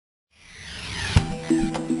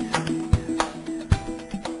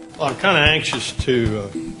Well, I'm kind of anxious to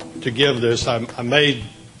give this. I made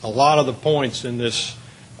a lot of the points in this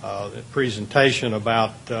presentation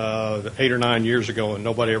about 8 or 9 years ago, and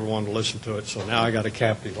nobody ever wanted to listen to it. So now I got a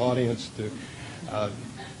captive audience to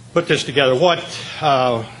put this together. I'm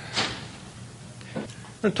going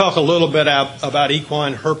to talk a little bit about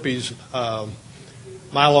equine herpes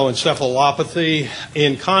myeloencephalopathy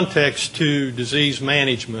in context to disease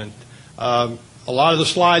management. A lot of the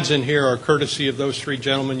slides in here are courtesy of those three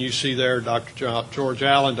gentlemen you see there, Dr. George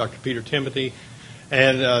Allen, Dr. Peter Timothy,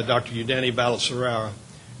 and Dr. Udeni Balasarewa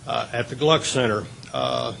at the Gluck Center.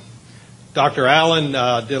 Dr. Allen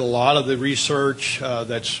did a lot of the research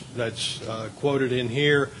that's quoted in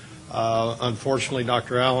here. Unfortunately,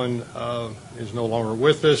 Dr. Allen is no longer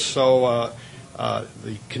with us, so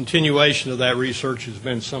the continuation of that research has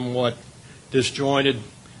been somewhat disjointed.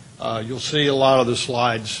 You'll see a lot of the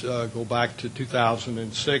slides go back to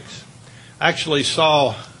 2006. Actually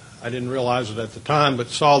I didn't realize it at the time, but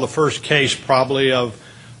saw the first case probably of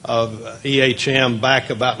EHM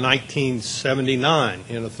back about 1979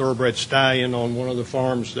 in a thoroughbred stallion on one of the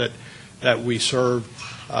farms that we served.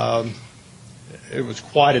 It was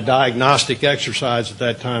quite a diagnostic exercise at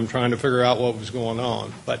that time trying to figure out what was going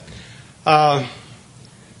on. But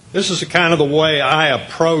this is kind of the way I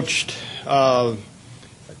approached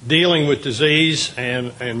dealing with disease,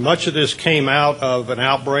 and much of this came out of an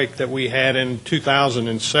outbreak that we had in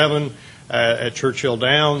 2007 at Churchill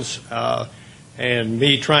Downs, and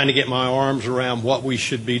me trying to get my arms around what we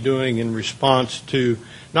should be doing in response to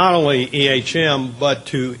not only EHM but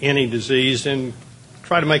to any disease, and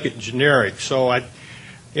try to make it generic. So I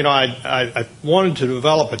wanted to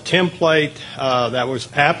develop a template that was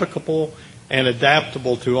applicable and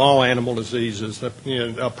adaptable to all animal diseases,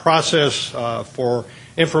 a process for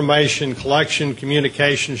information collection,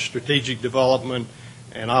 communication, strategic development,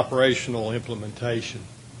 and operational implementation.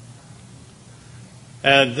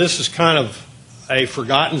 And this is kind of a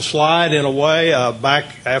forgotten slide in a way. Back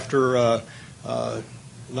after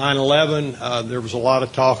 9/11, there was a lot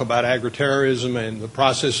of talk about agri-terrorism and the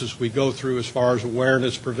processes we go through as far as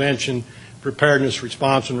awareness, prevention, preparedness,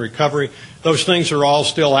 response, and recovery. Those things are all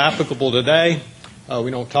still applicable today.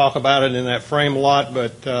 We don't talk about it in that frame a lot,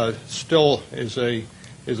 but still is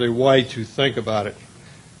a way to think about it.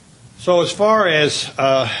 So as far as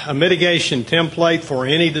a mitigation template for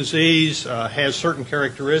any disease has certain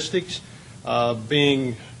characteristics,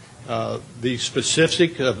 being the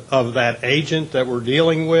specific of that agent that we're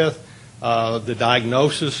dealing with, the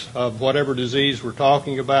diagnosis of whatever disease we're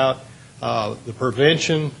talking about, the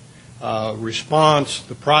prevention, response,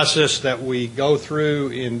 the process that we go through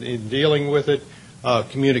in dealing with it,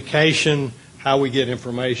 communication, how we get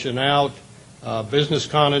information out, business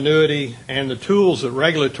continuity, and the tools that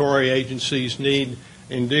regulatory agencies need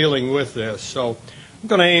in dealing with this. So I'm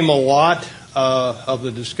going to aim a lot of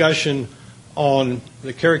the discussion on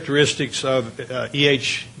the characteristics of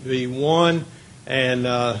EHV1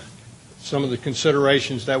 and some of the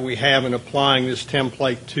considerations that we have in applying this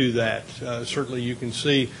template to that. Certainly you can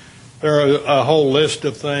see there are a whole list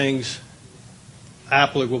of things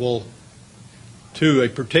applicable to a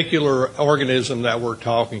particular organism that we're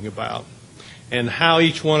talking about. And how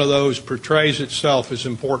each one of those portrays itself is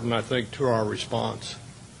important, I think, to our response.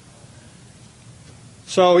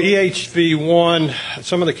 So EHV1,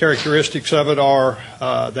 some of the characteristics of it are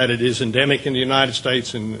that it is endemic in the United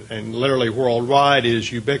States and literally worldwide. It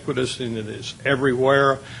is ubiquitous and it is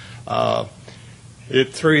everywhere.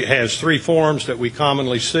 It has three forms that we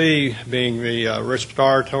commonly see, being the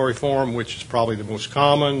respiratory form, which is probably the most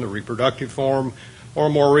common, the reproductive form, or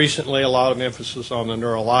more recently a lot of emphasis on the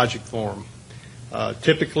neurologic form.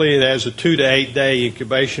 Typically it has a 2 to 8 day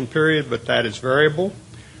incubation period, but that is variable.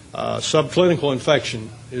 Subclinical infection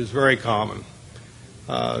is very common.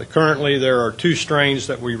 Currently there are 2 strains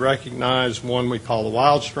that we recognize, one we call the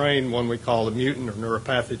wild strain, one we call the mutant or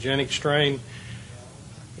neuropathogenic strain.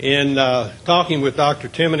 In talking with Dr.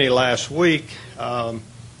 Timothy last week,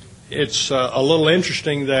 it's a little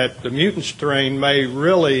interesting that the mutant strain may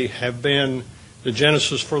really have been the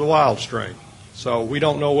genesis for the wild strain. So we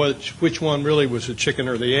don't know which one really was the chicken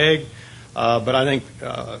or the egg, but I think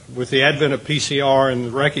with the advent of PCR and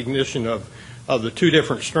the recognition of the 2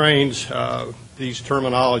 different strains, these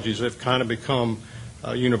terminologies have kind of become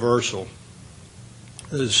universal.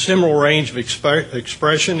 There's a similar range of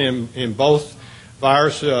expression in both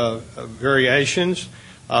virus variations,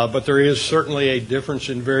 but there is certainly a difference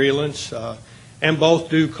in virulence, and both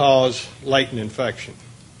do cause latent infection.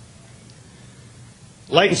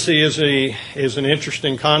 Latency is an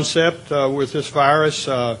interesting concept with this virus.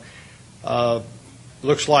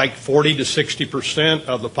 Looks like 40 to 60%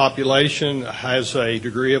 of the population has a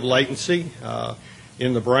degree of latency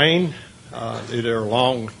in the brain. They're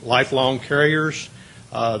lifelong carriers.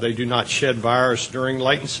 They do not shed virus during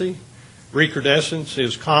latency. Recrudescence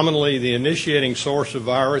is commonly the initiating source of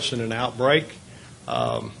virus in an outbreak.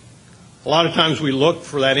 A lot of times we look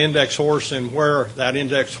for that index horse and where that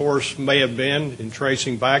index horse may have been in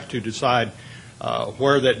tracing back to decide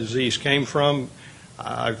where that disease came from.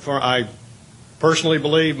 I personally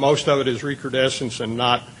believe most of it is recrudescence and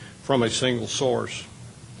not from a single source.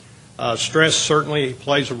 Stress certainly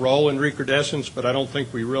plays a role in recrudescence, but I don't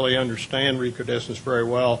think we really understand recrudescence very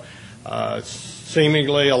well.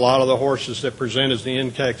 Seemingly, a lot of the horses that present as the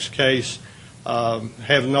index case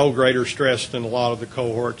have no greater stress than a lot of the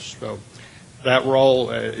cohorts. So that role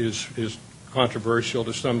is controversial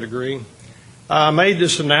to some degree. I made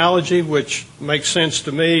this analogy, which makes sense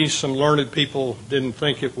to me. Some learned people didn't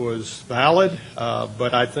think it was valid,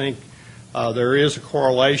 but I think there is a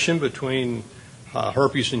correlation between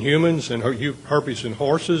herpes in humans and herpes in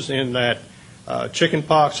horses, in that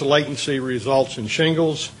chickenpox latency results in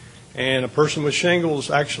shingles, and a person with shingles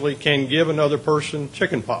actually can give another person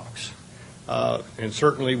chickenpox. And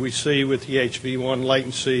certainly we see with EVH-1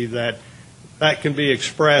 latency that can be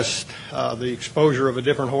expressed, the exposure of a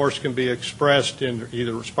different horse can be expressed in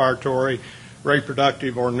either respiratory,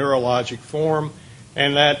 reproductive, or neurologic form,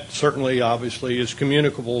 and that certainly obviously is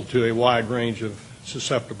communicable to a wide range of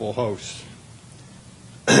susceptible hosts.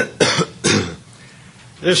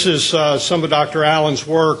 This is some of Dr. Allen's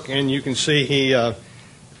work, and you can see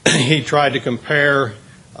he tried to compare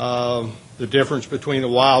the difference between the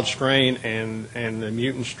wild strain and the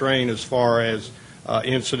mutant strain as far as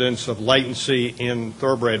incidence of latency in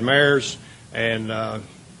thoroughbred mares, and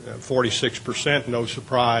 46%, no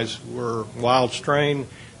surprise, were wild strain,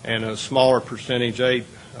 and a smaller percentage, 8,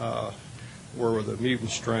 were the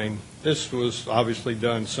mutant strain. This was obviously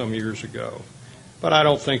done some years ago, but I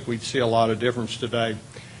don't think we'd see a lot of difference today.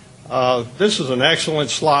 This is an excellent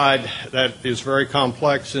slide that is very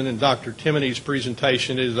complex, and in Dr. Timoney's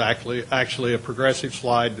presentation is actually a progressive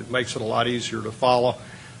slide that makes it a lot easier to follow.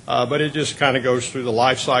 But it just kind of goes through the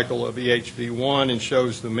life cycle of EVH-1 and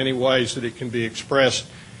shows the many ways that it can be expressed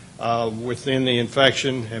within the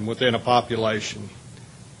infection and within a population.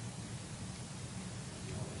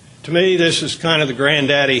 To me, this is kind of the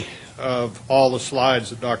granddaddy of all the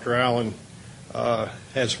slides that Dr. Allen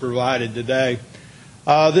has provided today.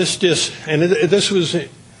 This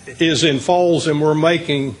is in foals,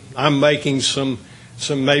 and I'm making some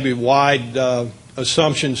maybe wide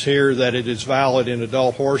assumptions here that it is valid in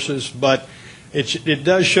adult horses, but it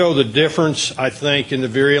does show the difference, I think, in the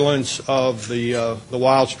virulence of the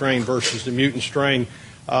wild strain versus the mutant strain.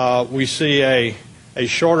 We see a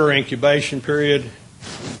shorter incubation period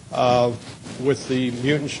with the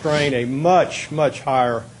mutant strain, a much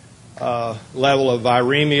higher level of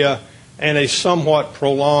viremia, and a somewhat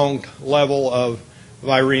prolonged level of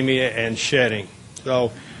viremia and shedding.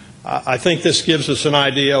 So I think this gives us an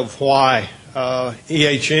idea of why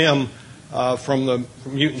EHM from the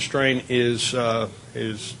mutant strain is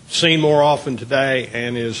seen more often today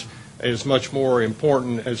and is much more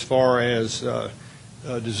important as far as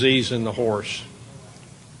disease in the horse.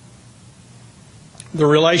 The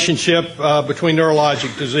relationship between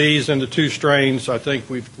neurologic disease and the two strains, I think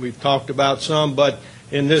we've talked about some, but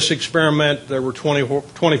in this experiment there were 24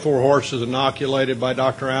 horses inoculated by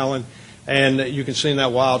Dr. Allen, and you can see in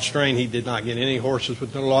that wild strain he did not get any horses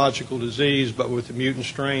with neurological disease, but with the mutant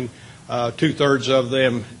strain, 2/3 of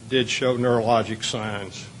them did show neurologic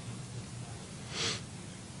signs.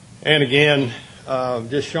 And again,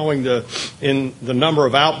 just showing the number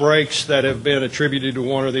of outbreaks that have been attributed to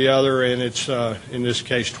one or the other, and it's in this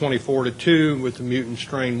case 24-2 with the mutant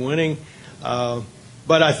strain winning.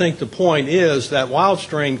 But I think the point is that wild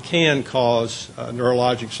strain can cause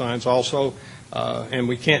neurologic signs also, and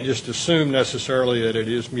we can't just assume necessarily that it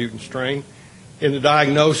is mutant strain. In the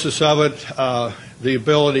diagnosis of it, the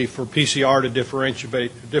ability for PCR to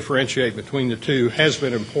differentiate between the two has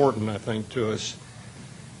been important, I think, to us.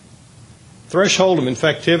 Threshold of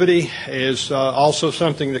infectivity is also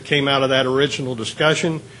something that came out of that original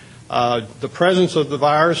discussion. The presence of the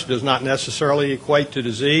virus does not necessarily equate to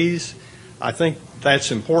disease. I think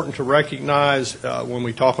that's important to recognize when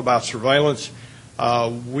we talk about surveillance.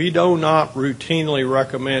 We do not routinely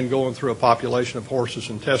recommend going through a population of horses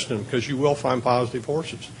and testing them, because you will find positive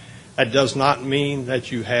horses. That does not mean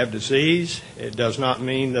that you have disease. It does not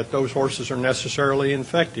mean that those horses are necessarily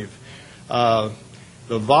infective.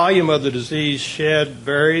 The volume of the disease shed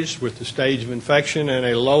varies with the stage of infection, and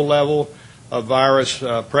a low level of virus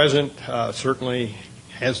present certainly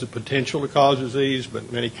has the potential to cause disease,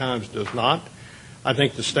 but many times does not. I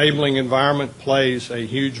think the stabling environment plays a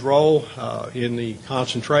huge role in the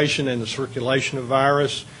concentration and the circulation of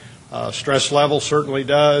virus. Stress level certainly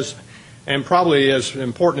does. And probably as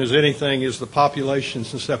important as anything is the population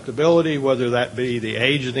susceptibility, whether that be the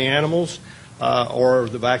age of the animals or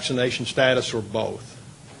the vaccination status or both.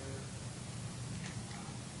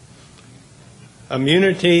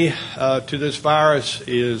 Immunity to this virus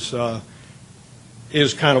is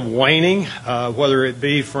kind of waning, whether it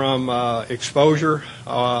be from exposure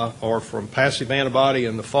or from passive antibody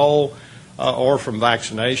in the foal or from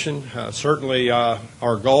vaccination. Certainly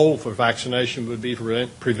our goal for vaccination would be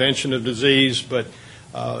prevention of disease, but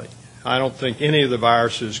I don't think any of the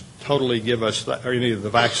viruses totally give us that, or any of the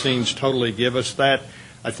vaccines totally give us that.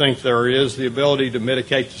 I think there is the ability to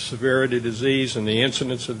mitigate the severity of disease and the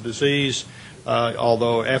incidence of disease,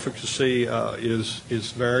 although efficacy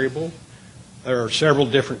is variable. There are several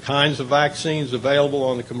different kinds of vaccines available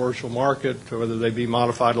on the commercial market, whether they be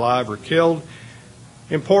modified live or killed.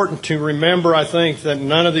 Important to remember, I think, that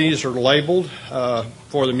none of these are labeled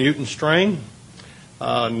for the mutant strain.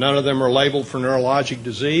 None of them are labeled for neurologic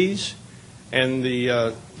disease. And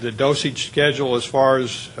the dosage schedule as far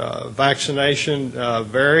as vaccination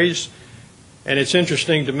varies. And it's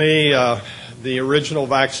interesting to me, the original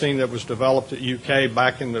vaccine that was developed at UK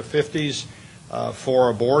back in the 50s for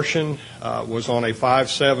abortion was on a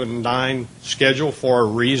 5-7-9 schedule for a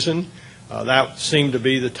reason. That seemed to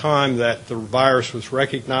be the time that the virus was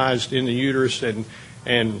recognized in the uterus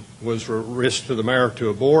and was a risk to the mare to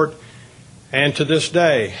abort. And to this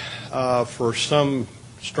day, for some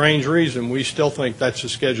strange reason, we still think that's the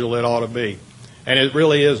schedule it ought to be. And it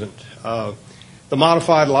really isn't. The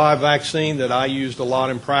modified live vaccine that I used a lot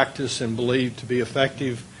in practice and believed to be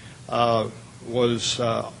effective was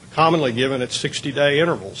commonly given at 60-day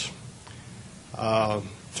intervals.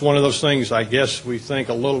 It's one of those things, I guess, we think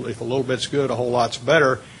if a little bit's good, a whole lot's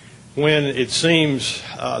better, when it seems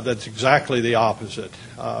that's exactly the opposite,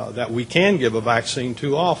 that we can give a vaccine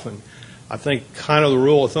too often. I think kind of the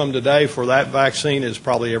rule of thumb today for that vaccine is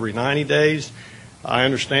probably every 90 days. I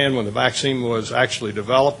understand when the vaccine was actually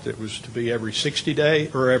developed, it was to be every 60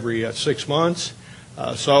 days or every 6 months.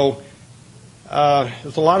 So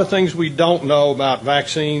there's a lot of things we don't know about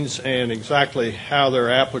vaccines and exactly how they're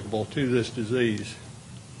applicable to this disease.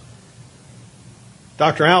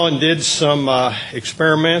 Dr. Allen did some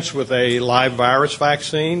experiments with a live virus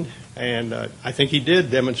vaccine, and I think he did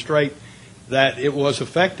demonstrate that it was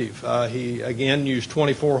effective. He, again, used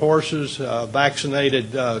 24 horses,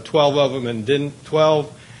 vaccinated 12 of them and didn't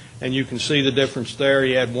 12, and you can see the difference there.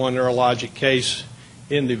 He had one neurologic case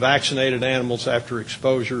in the vaccinated animals after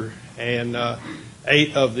exposure, and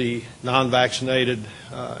 8 of the non-vaccinated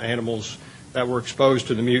animals that were exposed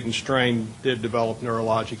to the mutant strain did develop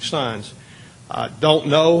neurologic signs. Don't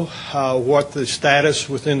know what the status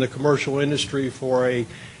within the commercial industry for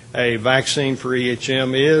a vaccine for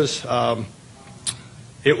EHM is.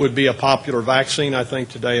 It would be a popular vaccine, I think,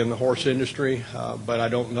 today in the horse industry, but I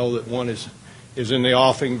don't know that one is in the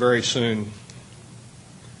offing very soon.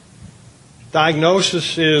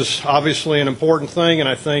 Diagnosis is obviously an important thing, and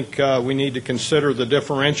I think we need to consider the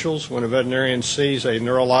differentials when a veterinarian sees a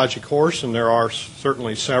neurologic horse, and there are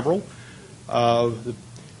certainly several. The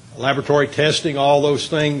laboratory testing, all those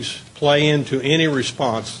things play into any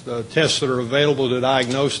response. The tests that are available to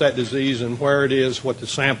diagnose that disease and where it is, what the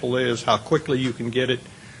sample is, how quickly you can get it,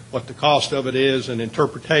 what the cost of it is, and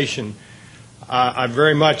interpretation. I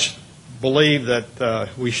very much believe that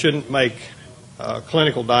we shouldn't make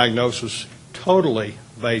clinical diagnosis totally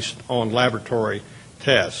based on laboratory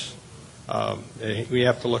tests. We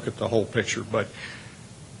have to look at the whole picture. But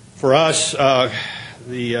for us,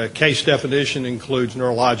 the case definition includes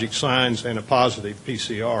neurologic signs and a positive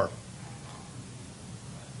PCR.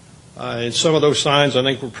 And some of those signs I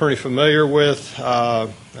think we're pretty familiar with.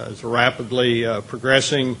 As a rapidly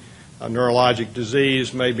progressing neurologic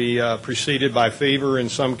disease may be preceded by fever in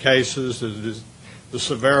some cases. The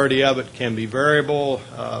severity of it can be variable.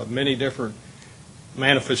 Many different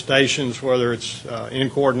manifestations, whether it's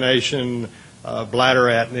incoordination, bladder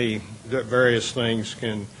atony, various things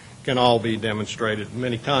can all be demonstrated.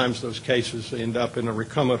 Many times those cases end up in a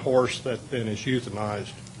recumbent horse that then is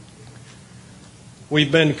euthanized.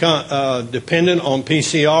 We've been dependent on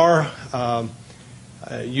PCR,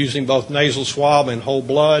 using both nasal swab and whole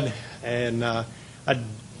blood, and I don't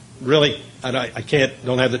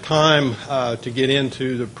have the time to get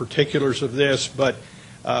into the particulars of this, but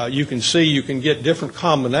you can see you can get different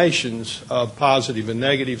combinations of positive and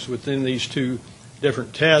negatives within these two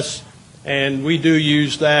different tests. And we do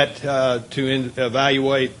use that to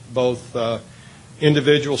evaluate both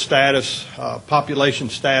individual status, population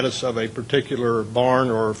status of a particular barn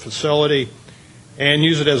or facility, and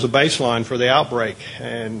use it as a baseline for the outbreak.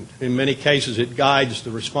 And in many cases, it guides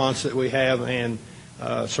the response that we have, and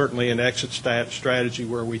certainly an exit strategy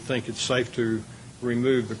where we think it's safe to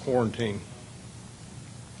remove the quarantine.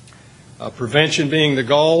 Prevention being the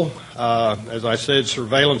goal. As I said,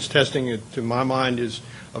 surveillance testing, to my mind, is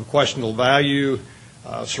of questionable value.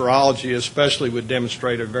 Serology especially would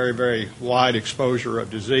demonstrate a very, very wide exposure of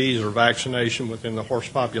disease or vaccination within the horse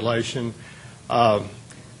population.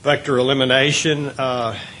 Vector elimination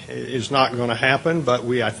is not going to happen, but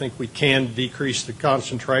I think we can decrease the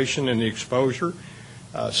concentration and the exposure.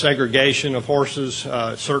 Segregation of horses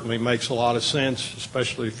certainly makes a lot of sense,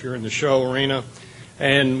 especially if you're in the show arena.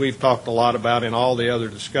 And we've talked a lot about in all the other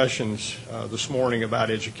discussions this morning about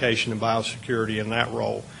education and biosecurity and that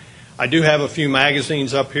role. I do have a few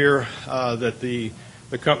magazines up here that the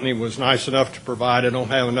company was nice enough to provide. I don't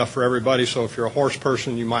have enough for everybody, so if you're a horse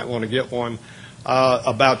person, you might want to get one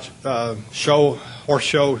about horse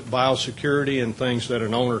show biosecurity and things that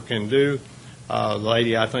an owner can do. The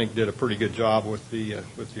lady, I think, did a pretty good job with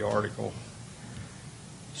the article.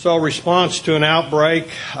 So response to an outbreak,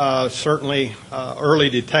 certainly early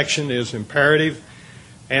detection is imperative.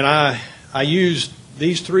 And I use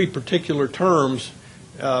these three particular terms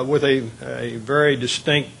with a very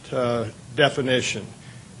distinct definition.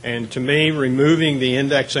 And to me, removing the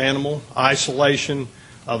index animal, isolation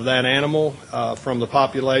of that animal from the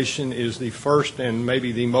population is the first and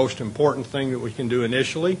maybe the most important thing that we can do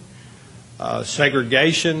initially.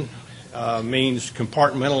 Segregation means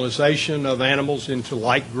compartmentalization of animals into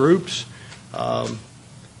like groups.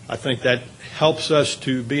 I think that helps us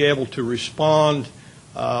to be able to respond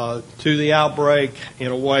to the outbreak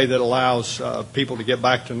in a way that allows people to get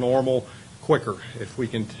back to normal quicker. If we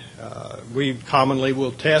can, we commonly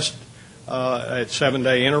will test at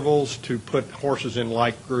 7-day intervals to put horses in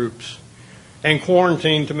like groups. And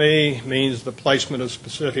quarantine to me means the placement of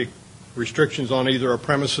specific restrictions on either a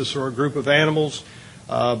premises or a group of animals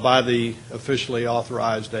by the officially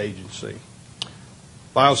authorized agency.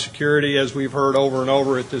 Biosecurity, as we've heard over and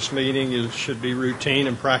over at this meeting, should be routine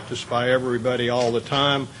and practiced by everybody all the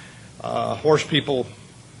time. Horse people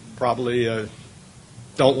probably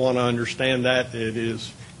don't want to understand that. It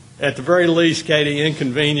is, at the very least, Katie,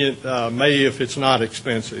 inconvenient, maybe if it's not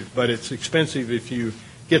expensive, but it's expensive if you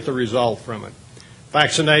get the result from it.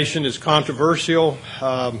 Vaccination is controversial.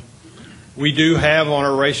 We do have on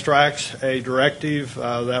our racetracks a directive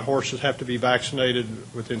that horses have to be vaccinated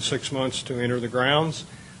within 6 months to enter the grounds.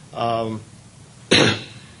 I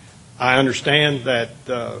understand that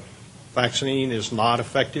vaccine is not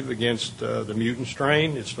effective against the mutant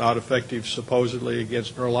strain. It's not effective supposedly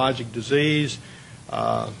against neurologic disease.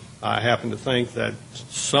 I happen to think that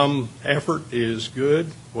some effort is good,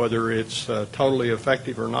 whether it's totally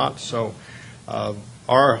effective or not. So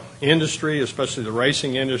our industry, especially the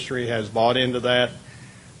racing industry, has bought into that.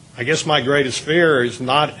 I guess my greatest fear is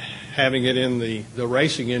not having it in the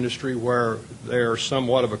racing industry where they're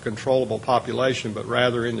somewhat of a controllable population, but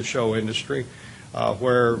rather in the show industry,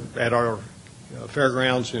 where at our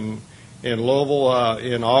fairgrounds in Louisville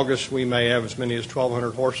in August we may have as many as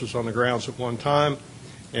 1,200 horses on the grounds at one time.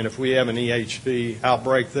 And if we have an EHV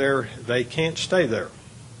outbreak there, they can't stay there.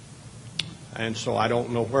 And so I don't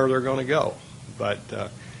know where they're going to go. But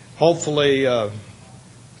hopefully,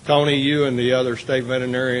 Tony, you and the other state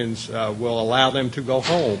veterinarians will allow them to go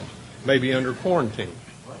home, maybe under quarantine.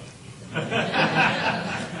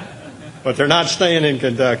 But they're not staying in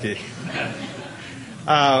Kentucky.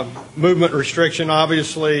 Movement restriction,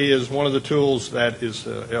 obviously, is one of the tools that is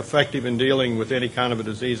effective in dealing with any kind of a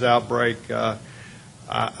disease outbreak. The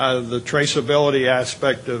traceability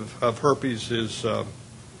aspect of herpes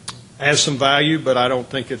has some value, but I don't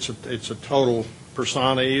think it's a total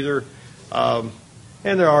persona either. And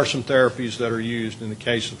there are some therapies that are used in the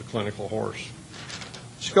case of the clinical horse.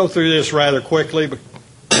 Let's go through this rather quickly, but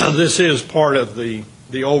this is part of the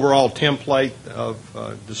overall template of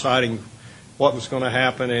deciding what was going to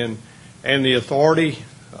happen, and the authority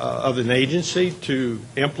of an agency to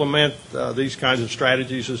implement these kinds of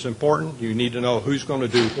strategies is important. You need to know who's going to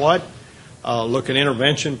do what, look at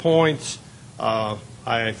intervention points.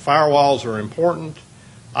 Firewalls are important.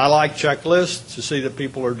 I like checklists to see that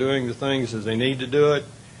people are doing the things as they need to do it.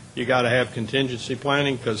 You got to have contingency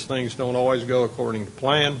planning because things don't always go according to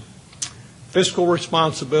plan. Fiscal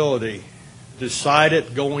responsibility. Decide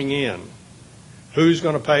it going in. Who's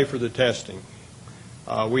going to pay for the testing?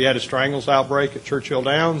 We had a strangles outbreak at Churchill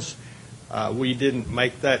Downs. We didn't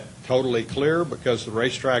make that totally clear because the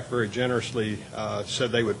racetrack very generously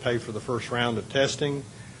said they would pay for the first round of testing.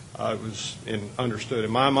 It was understood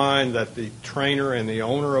in my mind that the trainer and the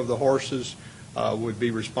owner of the horses would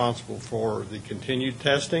be responsible for the continued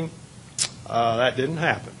testing. That didn't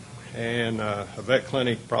happen. And a vet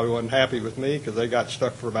clinic probably wasn't happy with me because they got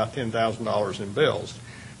stuck for about $10,000 in bills.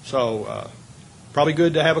 So probably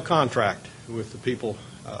good to have a contract with the people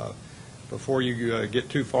before you get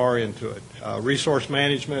too far into it. Resource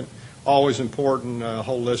management, always important, a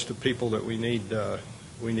whole list of people that we need to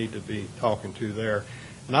be talking to there,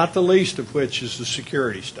 not the least of which is the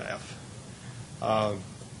security staff.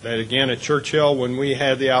 That again at Churchill, when we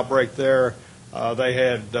had the outbreak there, they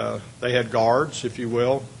had guards, if you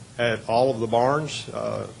will, at all of the barns,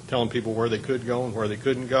 telling people where they could go and where they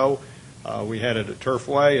couldn't go. We had it at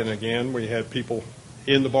Turfway, and again, we had people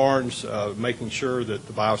in the barns making sure that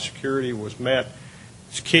the biosecurity was met.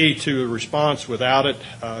 It's key to a response. Without it,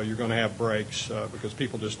 you're going to have breaks because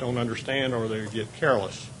people just don't understand or they get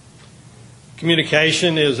careless.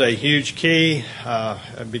 Communication is a huge key.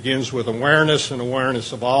 It begins with awareness and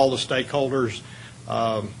awareness of all the stakeholders.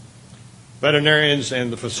 Veterinarians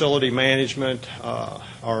and the facility management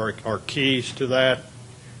are keys to that.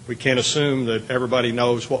 We can't assume that everybody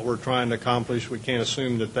knows what we're trying to accomplish. We can't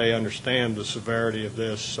assume that they understand the severity of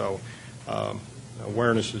this, so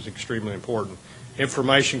awareness is extremely important.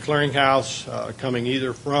 Information clearinghouse coming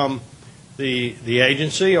either from the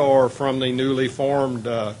agency or from the newly formed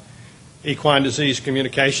Equine Disease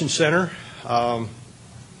Communication Center.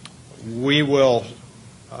 We will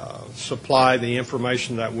supply the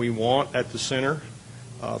information that we want at the center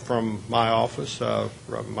from my office.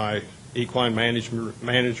 My equine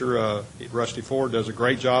manager, Rusty Ford, does a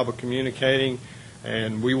great job of communicating,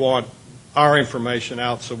 and we want our information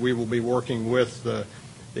out, so we will be working with the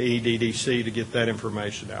EDDC to get that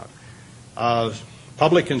information out.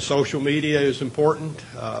 Public and social media is important.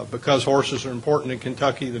 Because horses are important in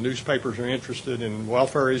Kentucky, the newspapers are interested in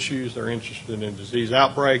welfare issues, they're interested in disease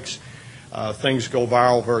outbreaks. Things go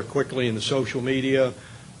viral very quickly in the social media.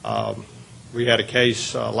 We had a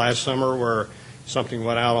case last summer where something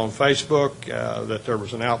went out on Facebook that there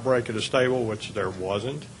was an outbreak at a stable, which there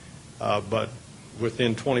wasn't. But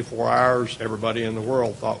within 24 hours, everybody in the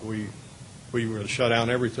world thought we were going to shut down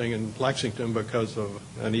everything in Lexington because of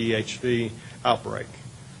an EHV outbreak.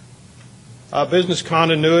 Business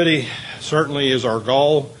continuity certainly is our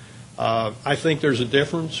goal. I think there's a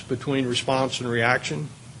difference between response and reaction.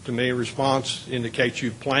 To me, response indicates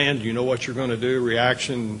you've planned, you know what you're going to do.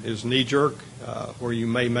 Reaction is knee-jerk, where you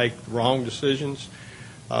may make wrong decisions.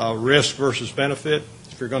 Risk versus benefit.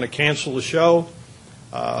 If you're going to cancel the show,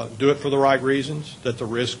 do it for the right reasons, that the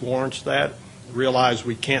risk warrants that. Realize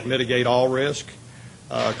we can't mitigate all risk.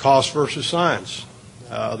 Cost versus science.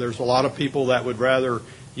 There's a lot of people that would rather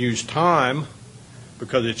use time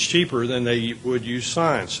because it's cheaper than they would use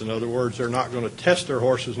science. In other words, they're not going to test their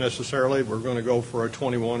horses necessarily. We're going to go for a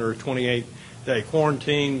 21 or a 28-day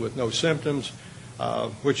quarantine with no symptoms,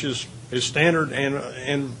 which is standard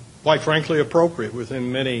and quite frankly appropriate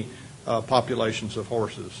within many populations of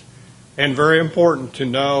horses. And very important to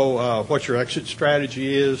know what your exit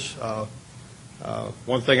strategy is.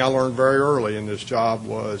 One thing I learned very early in this job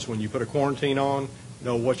was when you put a quarantine on,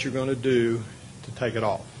 know what you're going to do to take it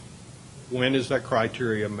off. When is that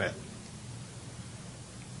criteria met?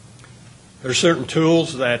 There are certain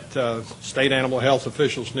tools that state animal health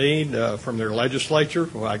officials need from their legislature,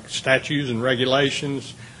 like statutes and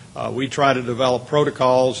regulations. We try to develop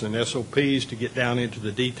protocols and SOPs to get down into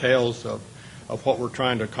the details of what we're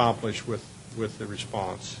trying to accomplish with the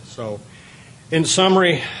response. So, in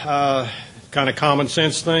summary, kind of common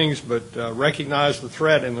sense things, but recognize the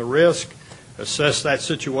threat and the risk, assess that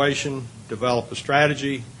situation, develop a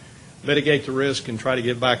strategy, mitigate the risk, and try to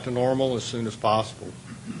get back to normal as soon as possible.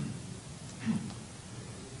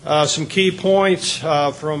 Some key points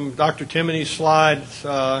from Dr. Timoney's slides.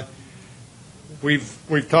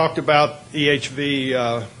 We've talked about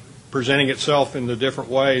EHV presenting itself in the different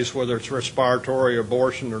ways, whether it's respiratory,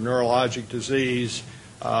 abortion, or neurologic disease.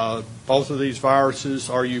 Both of these viruses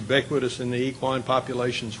are ubiquitous in the equine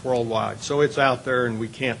populations worldwide. So it's out there, and we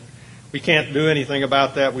can't do anything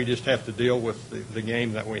about that. We just have to deal with the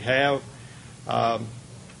game that we have.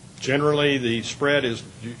 Generally, the spread is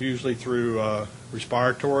usually through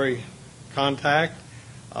respiratory contact.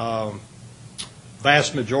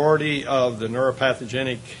 Vast majority of the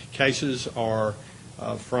neuropathogenic cases are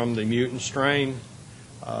from the mutant strain.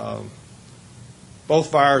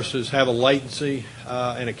 Both viruses have a latency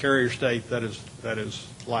and a carrier state that is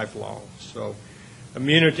lifelong. So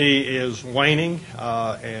immunity is waning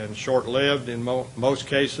and short-lived in most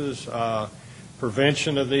cases.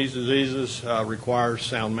 Prevention of these diseases requires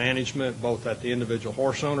sound management, both at the individual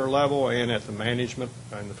horse owner level and at the management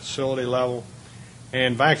and the facility level.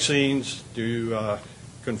 And vaccines do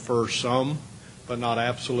confer some, but not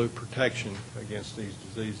absolute protection against these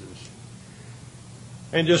diseases.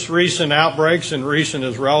 And just recent outbreaks, and recent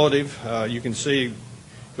is relative. You can see it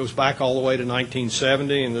goes back all the way to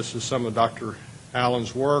 1970, and this is some of Dr.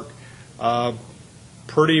 Allen's work.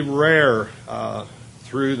 Pretty rare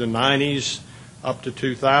through the 90s up to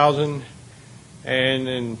 2000, and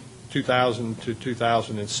in 2000 to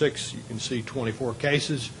 2006 you can see 24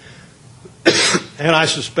 cases. And I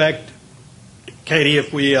suspect, Katie,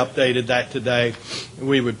 if we updated that today,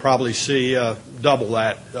 we would probably see double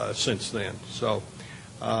that since then. So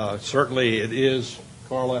certainly it is,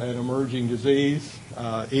 Carla, an emerging disease,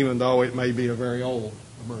 even though it may be a very old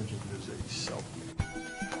emerging disease. So